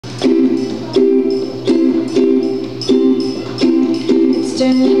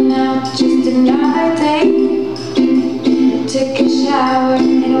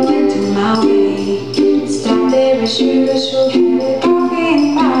usual, had coffee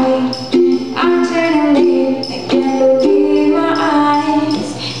and pie. I'm turning late, I can't believe my eyes.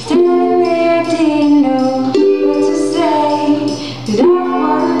 Standing there, didn't know what to say. Without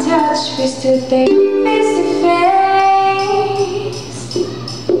one touch, we stood there face to face.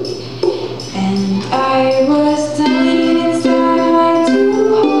 And I was